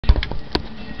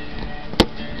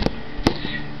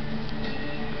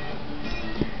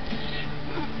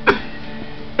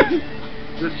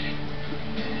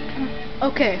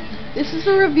Okay, this is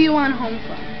a review on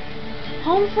Homefront.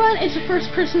 Homefront is a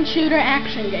first-person shooter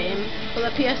action game for the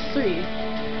PS3.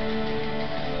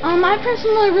 I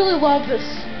personally really love this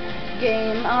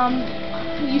game.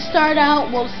 You start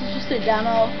out, well, this is just a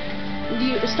demo.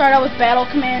 You start out with Battle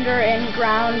Commander and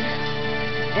Ground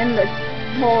and the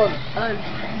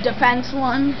defense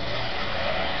one.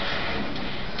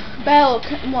 Well,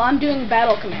 I'm doing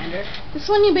Battle Commander. This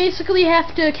one you basically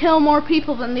have to kill more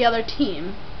people than the other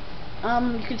team.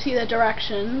 You can see the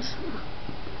directions.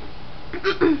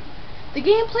 The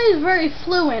gameplay is very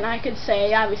fluent, I could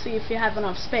say, obviously if you have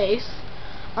enough space.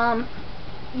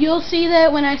 You'll see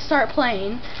that when I start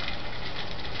playing.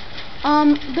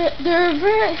 They're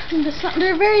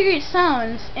very great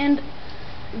sounds, and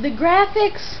the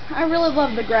graphics, I really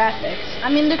love the graphics.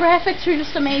 I mean, the graphics are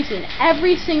just amazing.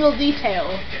 Every single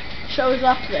detail shows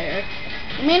up there.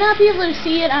 You may not be able to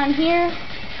see it on here,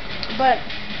 but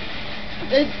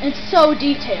it's so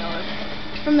detailed.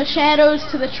 From the shadows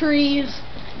to the trees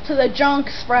to the junk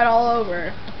spread all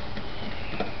over.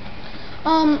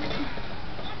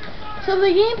 So the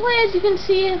gameplay, as you can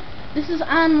see, this is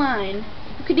online.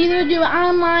 You could either do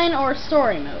online or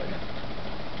story mode.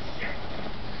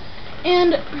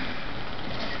 And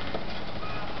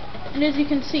as you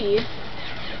can see,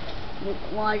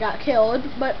 well, I got killed,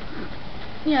 but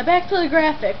yeah, back to the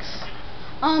graphics.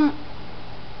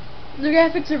 The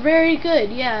graphics are very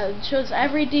good. Yeah, it shows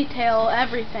every detail,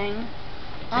 everything.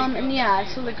 And yeah,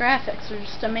 so the graphics are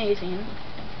just amazing.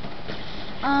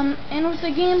 And with the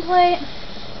gameplay,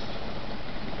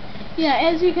 yeah,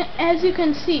 as you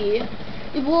can see,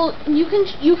 you can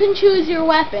choose your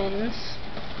weapons,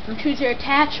 and choose your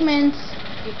attachments,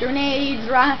 your grenades,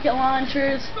 rocket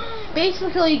launchers.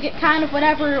 Basically, you get kind of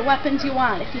whatever weapons you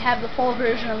want if you have the full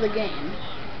version of the game.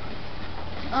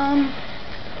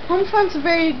 Homefront's a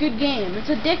very good game. It's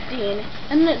addicting,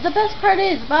 and the best part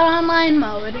is about online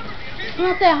mode. It's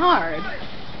not that hard.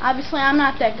 Obviously, I'm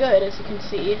not that good, as you can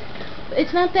see. But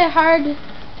it's not that hard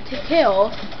to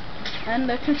kill, and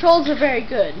the controls are very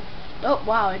good. Oh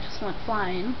wow! I just went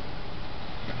flying.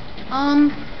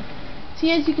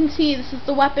 See, as you can see, this is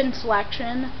the weapon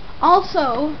selection.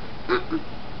 Also,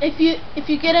 if you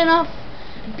get enough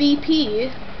BP,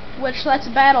 which lets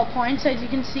battle points, as you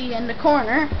can see in the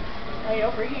corner, right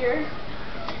over here,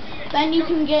 then you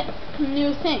can get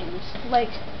new things.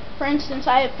 Like, for instance,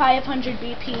 I have 500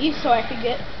 BP, so I could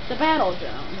get the battle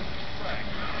drone.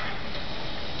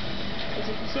 As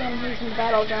you can see, I'm using the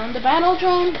battle drone. The battle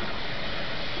drone,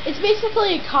 it's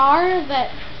basically a car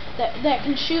that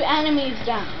can shoot enemies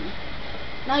down.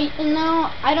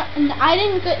 Now I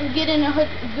didn't get in a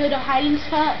good hiding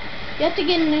spot. You have to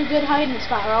get in a good hiding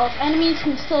spot, or else enemies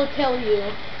can still kill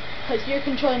you because you're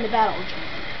controlling the battle drone.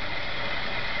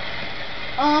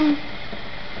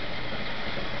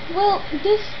 Well,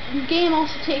 this game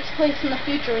also takes place in the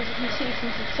future, as you can see,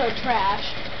 since it's so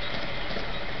trashed.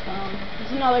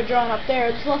 There's another drone up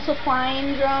there. There's also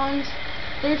flying drones.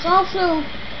 There's also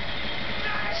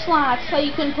slots that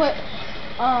you can put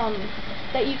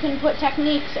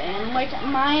techniques in. Like one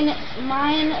of mine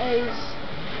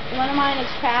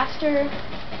is faster.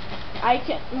 I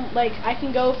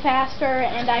can go faster,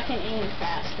 and I can aim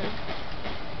faster.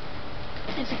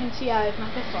 As you can see, I have my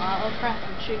pistol out. Oh crap,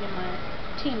 I'm shooting my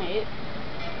teammate.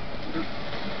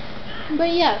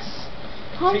 But yes,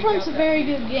 Homefront's a very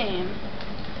good game.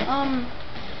 You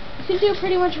can do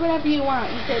pretty much whatever you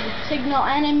want. You could signal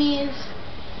enemies,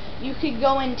 you could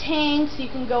go in tanks, you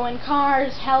can go in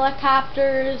cars,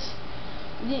 helicopters.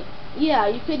 Yeah,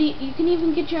 you can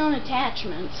even get your own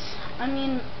attachments. I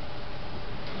mean,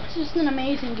 it's just an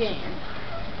amazing game.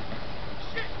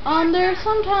 There are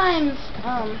sometimes,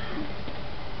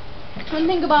 one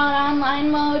thing about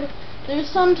online mode, there's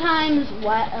sometimes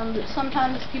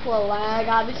people lag,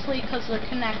 obviously, because of their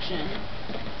connection.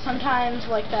 Sometimes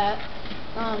like that,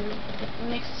 it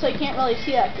makes it so you can't really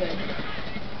see that good.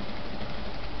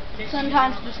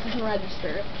 Sometimes it just doesn't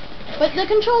register. But the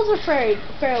controls are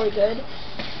fairly good.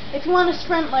 If you want to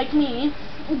sprint like me,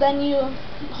 then you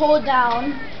hold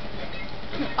down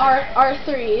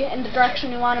R3 in the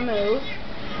direction you want to move.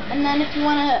 And then if you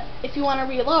wanna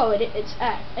reload, it's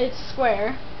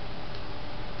square.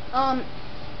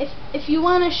 If you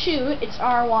wanna shoot, it's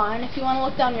R1. If you wanna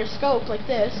look down your scope like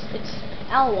this, it's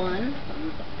L1.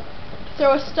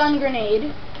 Throw a stun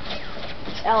grenade,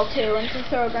 it's L2, and to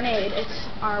throw a grenade, it's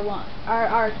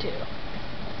R2.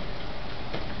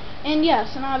 And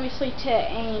yes, and obviously to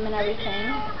aim and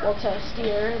everything, well, to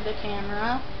steer the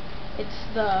camera, it's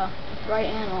the right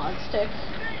analog stick.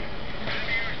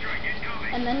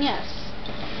 And then yes,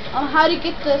 how to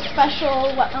get the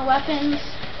special weapons?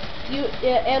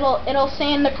 it'll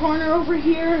say in the corner over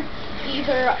here,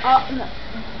 either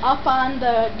up on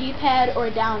the D-pad or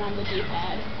down on the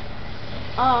D-pad.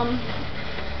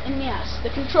 And yes, the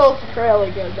controls are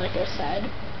fairly good, like I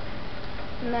said.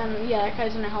 And then yeah, that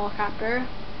guy's in a helicopter.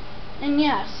 And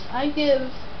yes, I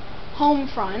give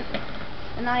Homefront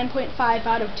a 9.5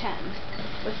 out of 10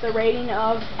 with the rating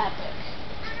of epic.